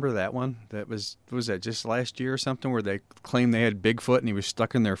freezer. You remember that one? What was that just last year or something where they claimed they had Bigfoot and he was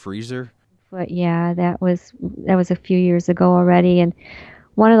stuck in their freezer? But yeah, that was a few years ago already. And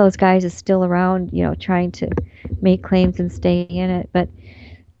one of those guys is still around, trying to make claims and stay in it. But,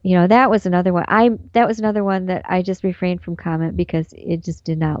 that was another one. That was another one that I just refrained from comment because it just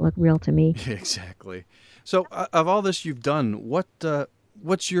did not look real to me. Exactly. So of all this you've done,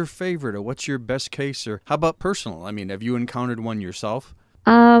 what's your favorite or what's your best case, or how about personal? I mean, have you encountered one yourself?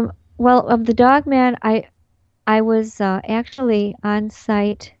 Well, of the dog man, I was actually on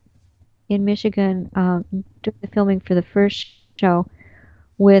site in Michigan during the filming for the first show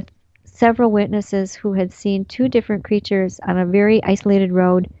with several witnesses who had seen two different creatures on a very isolated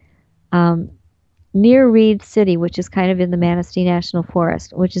road near Reed City, which is kind of in the Manistee National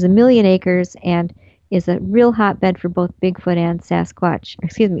Forest, which is 1 million acres and is a real hotbed for both Bigfoot and Sasquatch,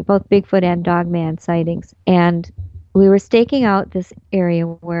 both Bigfoot and Dogman sightings. And we were staking out this area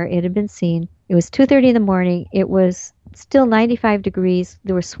where it had been seen. It was 2:30 in the morning. It was still 95 degrees.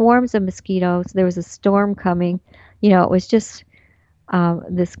 There were swarms of mosquitoes. There was a storm coming. It was just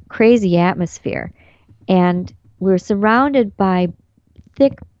this crazy atmosphere. And we were surrounded by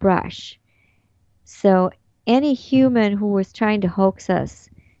thick brush. So any human who was trying to hoax us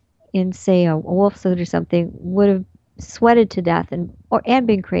in, say, a wolf suit or something would have sweated to death and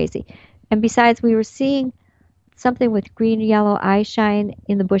been crazy. And besides, we were seeing something with green yellow eye shine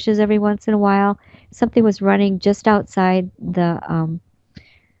in the bushes every once in a while. Something was running just outside the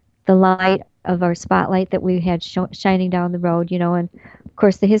light of our spotlight that we had shining down the road, and of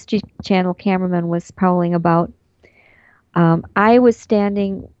course the History Channel cameraman was prowling about. I was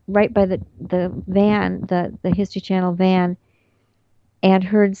standing right by the van, the History Channel van, and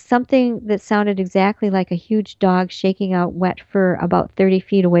heard something that sounded exactly like a huge dog shaking out wet fur about 30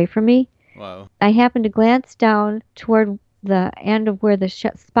 feet away from me. Wow. I happened to glance down toward the end of where the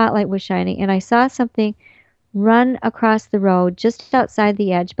spotlight was shining, and I saw something run across the road just outside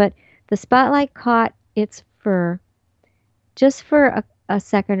the edge, but the spotlight caught its fur just for a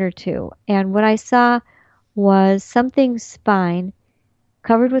second or two. And what I saw was something's spine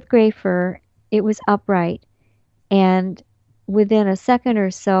covered with gray fur. It was upright, and within a second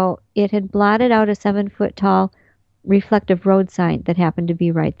or so, it had blotted out a 7-foot tall reflective road sign that happened to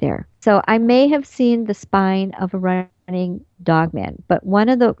be right there. So I may have seen the spine of a running dogman, but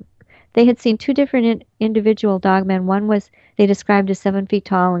they had seen two different individual dogmen. One was they described as 7 feet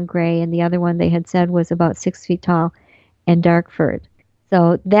tall and gray, and the other one they had said was about 6 feet tall and dark furred.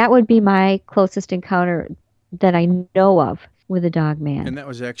 So that would be my closest encounter that I know of with a dogman. And that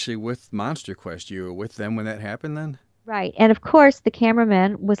was actually with Monster Quest. You were with them when that happened then? Right. And of course, the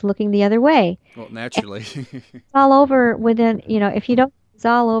cameraman was looking the other way. Well, naturally. It's all over within, if you don't, it's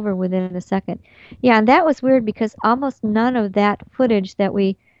all over within a second. Yeah, and that was weird because almost none of that footage that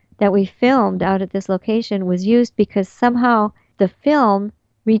we filmed out at this location was used because somehow the film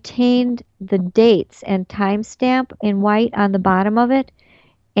retained the dates and timestamp in white on the bottom of it.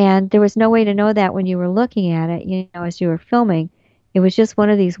 And there was no way to know that when you were looking at it, as you were filming. It was just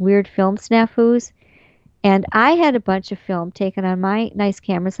one of these weird film snafus. And I had a bunch of film taken on my nice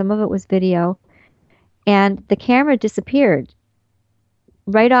camera. Some of it was video. And the camera disappeared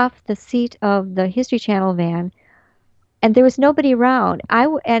right off the seat of the History Channel van. And there was nobody around. I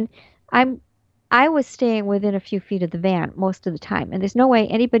was staying within a few feet of the van most of the time. And there's no way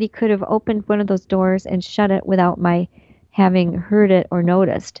anybody could have opened one of those doors and shut it without my having heard it or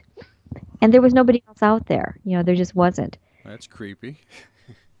noticed. And there was nobody else out there. There just wasn't. That's creepy.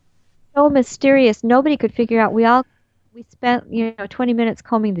 So mysterious. Nobody could figure out. We spent 20 minutes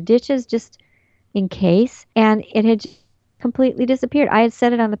combing the ditches just in case, and it had completely disappeared. I had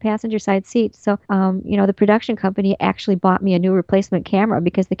set it on the passenger side seat, so the production company actually bought me a new replacement camera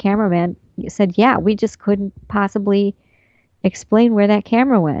because the cameraman said, "Yeah, we just couldn't possibly explain where that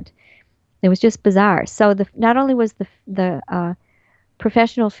camera went." It was just bizarre. So not only was the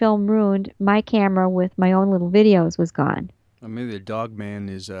professional film ruined, my camera with my own little videos was gone. Well, maybe the dog man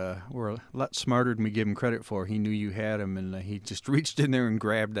were a lot smarter than we give him credit for. He knew you had him, and he just reached in there and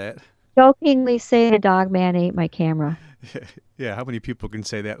grabbed that. Jokingly say the dog man ate my camera. Yeah, how many people can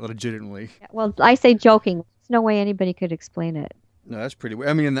say that legitimately? Well, I say joking. There's no way anybody could explain it. No, that's pretty weird.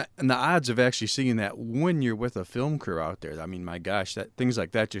 I mean, and the odds of actually seeing that when you're with a film crew out there, I mean, my gosh, things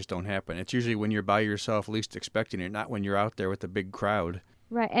like that just don't happen. It's usually when you're by yourself, least expecting it, not when you're out there with a big crowd.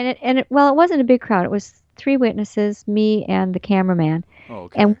 Right, and it wasn't a big crowd. It was 3 witnesses, me and the cameraman. Oh,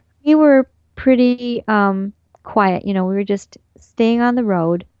 okay. And we were pretty quiet. We were just staying on the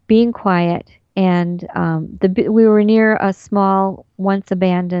road, being quiet, and we were near a small, once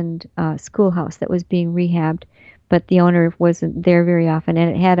abandoned schoolhouse that was being rehabbed, but the owner wasn't there very often,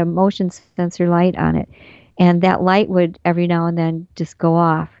 and it had a motion sensor light on it, and that light would every now and then just go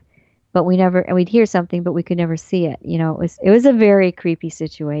off. But we'd hear something, but we could never see it. It was a very creepy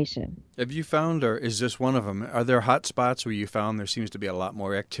situation. Have you found, or is this one of them, are there hot spots where you found there seems to be a lot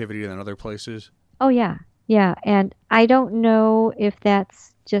more activity than other places? Oh, yeah. Yeah. And I don't know if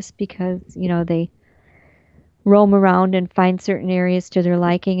that's just because, they roam around and find certain areas to their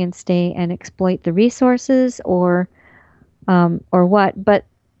liking and stay and exploit the resources or what. But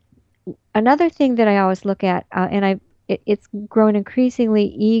another thing that I always look at, it's grown increasingly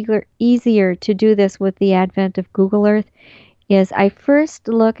easier to do this with the advent of Google Earth, is I first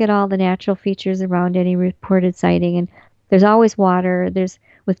look at all the natural features around any reported sighting, and there's always water.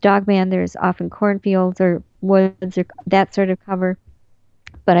 With Dogman, there's often cornfields or woods or that sort of cover.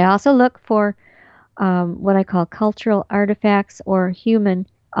 But I also look for what I call cultural artifacts or human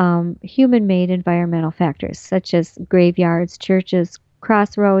human-made environmental factors, such as graveyards, churches,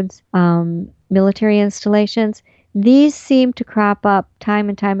 crossroads, military installations. These seem to crop up time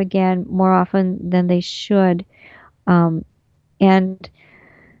and time again more often than they should. And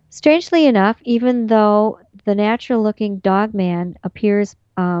strangely enough, even though the natural-looking dogman appears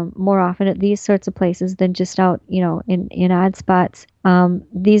more often at these sorts of places than just out, in odd spots,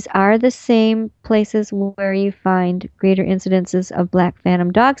 these are the same places where you find greater incidences of black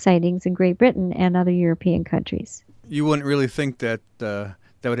phantom dog sightings in Great Britain and other European countries. You wouldn't really think that that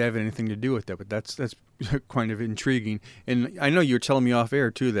would have anything to do with that, but that's kind of intriguing. And I know you were telling me off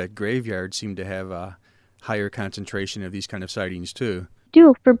air too that graveyards seem to have a higher concentration of these kind of sightings too.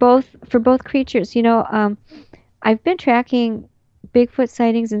 Do for both creatures. I've been tracking Bigfoot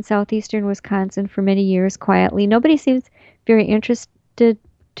sightings in southeastern Wisconsin for many years quietly. Nobody seems very interested,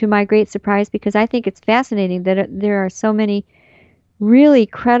 to my great surprise, because I think it's fascinating that there are so many really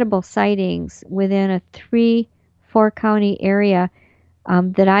credible sightings within a 3-4 county area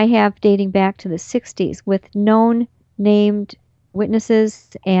that I have dating back to the 60s with known named witnesses,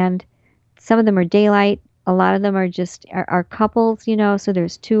 and some of them are daylight. A lot of them are couples, so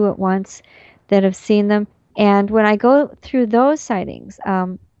there's two at once that have seen them. And when I go through those sightings,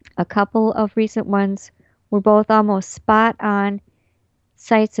 a couple of recent ones were both almost spot on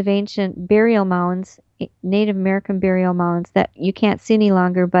sites of ancient burial mounds, Native American burial mounds that you can't see any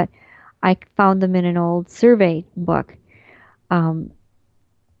longer, but I found them in an old survey book,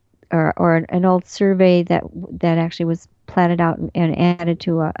 or an old survey that actually was platted out and added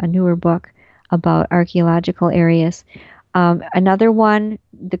to a newer book about archaeological areas. Another one,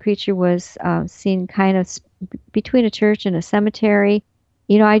 the creature was seen kind of between a church and a cemetery.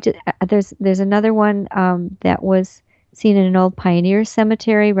 There's another one that was seen in an old pioneer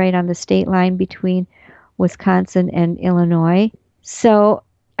cemetery right on the state line between Wisconsin and Illinois. So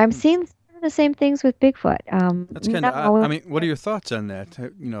I'm seeing the same things with Bigfoot. That's kind of. What are your thoughts on that?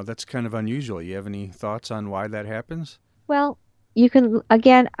 That's kind of unusual. You have any thoughts on why that happens? Well, you can,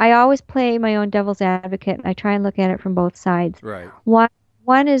 again, I always play my own devil's advocate, and I try and look at it from both sides. Right.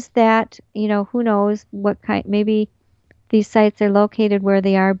 One is that, who knows what kind, maybe these sites are located where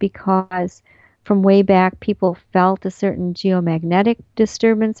they are because from way back people felt a certain geomagnetic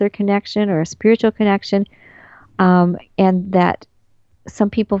disturbance or connection or a spiritual connection, and that some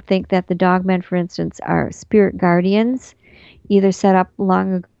people think that the dogmen, for instance, are spirit guardians, either set up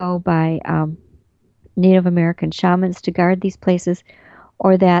long ago by Native American shamans to guard these places,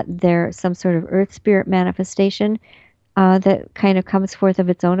 or that they're some sort of earth spirit manifestation that kind of comes forth of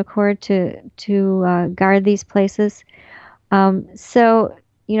its own accord to guard these places. So,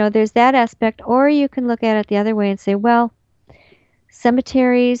 there's that aspect. Or you can look at it the other way and say, well,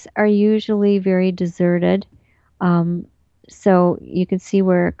 cemeteries are usually very deserted. So you can see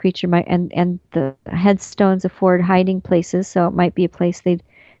where a creature might, and the headstones afford hiding places. So it might be a place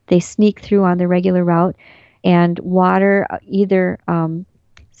they sneak through on the regular route. And water, either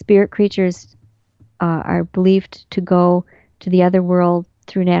spirit creatures are believed to go to the other world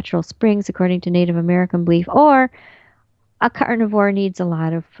through natural springs, according to Native American belief, or a carnivore needs a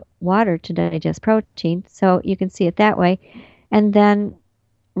lot of water to digest protein. So you can see it that way. And then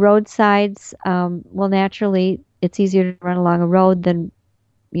roadsides, well, naturally, it's easier to run along a road than,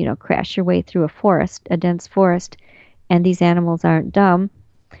 crash your way through a dense forest. And these animals aren't dumb.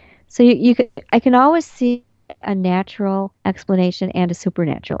 So I can always see a natural explanation and a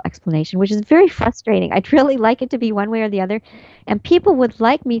supernatural explanation, which is very frustrating. I'd really like it to be one way or the other, and people would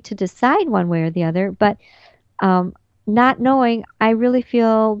like me to decide one way or the other, but not knowing, I really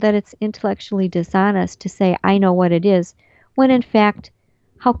feel that it's intellectually dishonest to say I know what it is, when in fact,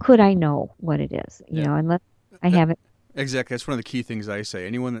 how could I know what it is? Unless I have it. Exactly. That's one of the key things I say.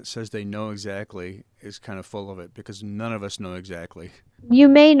 Anyone that says they know exactly is kind of full of it, because none of us know exactly. You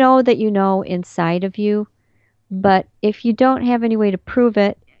may know that you know inside of you, but if you don't have any way to prove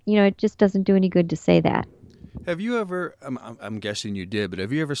it, it just doesn't do any good to say that. Have you ever, I'm guessing you did, but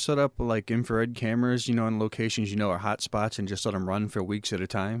have you ever set up like infrared cameras, in locations are hot spots and just let them run for weeks at a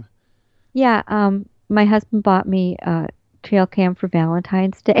time? Yeah. My husband bought me a trail cam for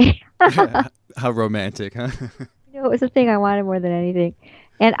Valentine's Day. How romantic, huh? It was a thing I wanted more than anything.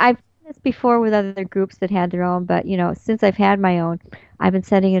 And I've done this before with other groups that had their own, but, since I've had my own, I've been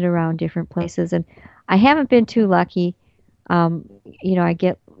setting it around different places. And I haven't been too lucky. I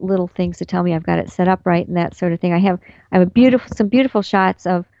get little things to tell me I've got it set up right and that sort of thing. I have some beautiful shots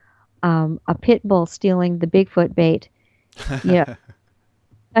of a pit bull stealing the Bigfoot bait. Yeah.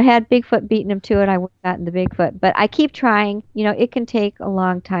 I had Bigfoot beating him to it. I would have gotten the Bigfoot, but I keep trying. It can take a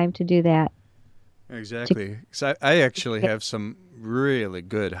long time to do that. Exactly. 'Cause I actually have some really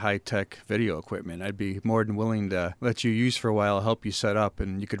good high-tech video equipment. I'd be more than willing to let you use for a while, help you set up,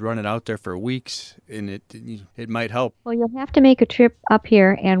 and you could run it out there for weeks, and it might help. Well, you'll have to make a trip up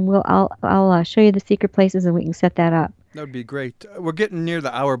here, and I'll show you the secret places, and we can set that up. That would be great. We're getting near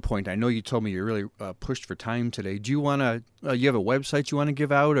the hour point. I know you told me you're really pushed for time today. Do you want to? You have a website you want to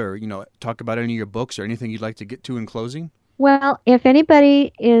give out, or talk about any of your books, or anything you'd like to get to in closing? Well, if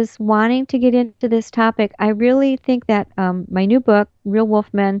anybody is wanting to get into this topic, I really think that my new book, Real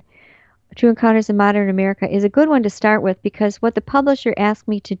Wolfmen, True Encounters in Modern America, is a good one to start with, because what the publisher asked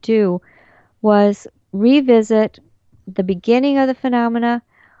me to do was revisit the beginning of the phenomena,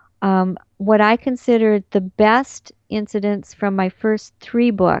 what I considered the best incidents from my first 3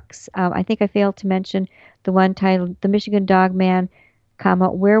 books. I think I failed to mention the one titled The Michigan Dog Man,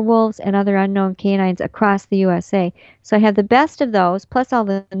 Werewolves and Other Unknown Canines Across the USA. So I have the best of those, plus all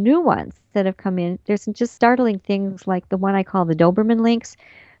the new ones that have come in. There's some just startling things like the one I call the Doberman Lynx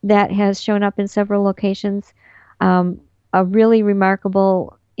that has shown up in several locations. A really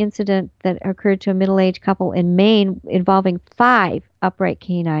remarkable incident that occurred to a middle-aged couple in Maine involving 5 upright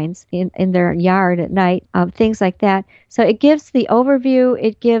canines in their yard at night, things like that. So it gives the overview,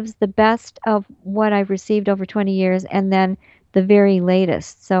 it gives the best of what I've received over 20 years, and then the very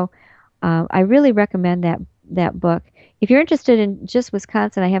latest. So I really recommend that book. If you're interested in just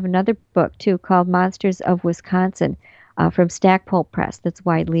Wisconsin, I have another book too called Monsters of Wisconsin from Stackpole Press that's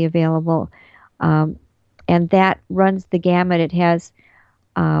widely available. And that runs the gamut. It has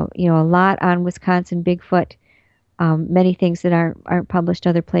a lot on Wisconsin Bigfoot, many things that aren't published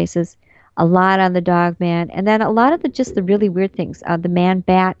other places, a lot on the Dog Man, and then a lot of the really weird things, the man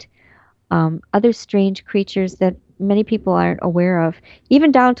bat, other strange creatures that many people aren't aware of,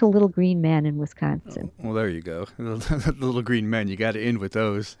 even down to Little Green Man in Wisconsin. Well, there you go. The Little Green Men, you got to end with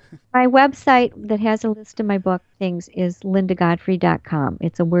those. My website that has a list of my book things is lindagodfrey.com.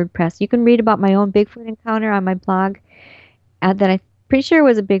 It's a WordPress. You can read about my own Bigfoot encounter on my blog that I'm pretty sure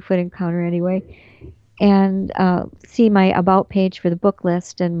was a Bigfoot encounter anyway, and see my About page for the book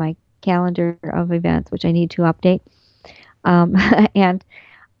list and my calendar of events, which I need to update. And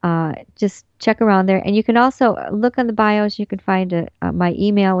just check around there. And you can also look on the bios. You can find my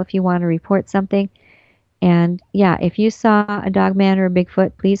email if you want to report something. And yeah, if you saw a dog man or a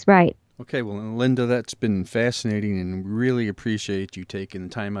Bigfoot, please write. Okay, well, Linda, that's been fascinating, and really appreciate you taking the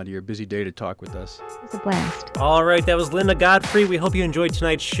time out of your busy day to talk with us. It was a blast. All right, that was Linda Godfrey. We hope you enjoyed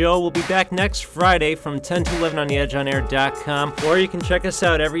tonight's show. We'll be back next Friday from 10 to 11 on theedgeonair.com, or you can check us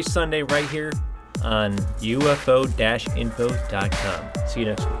out every Sunday right here on ufo-info.com. See you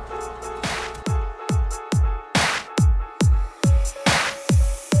next week.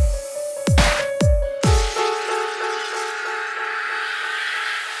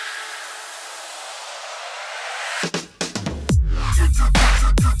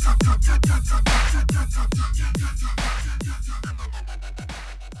 Yeah.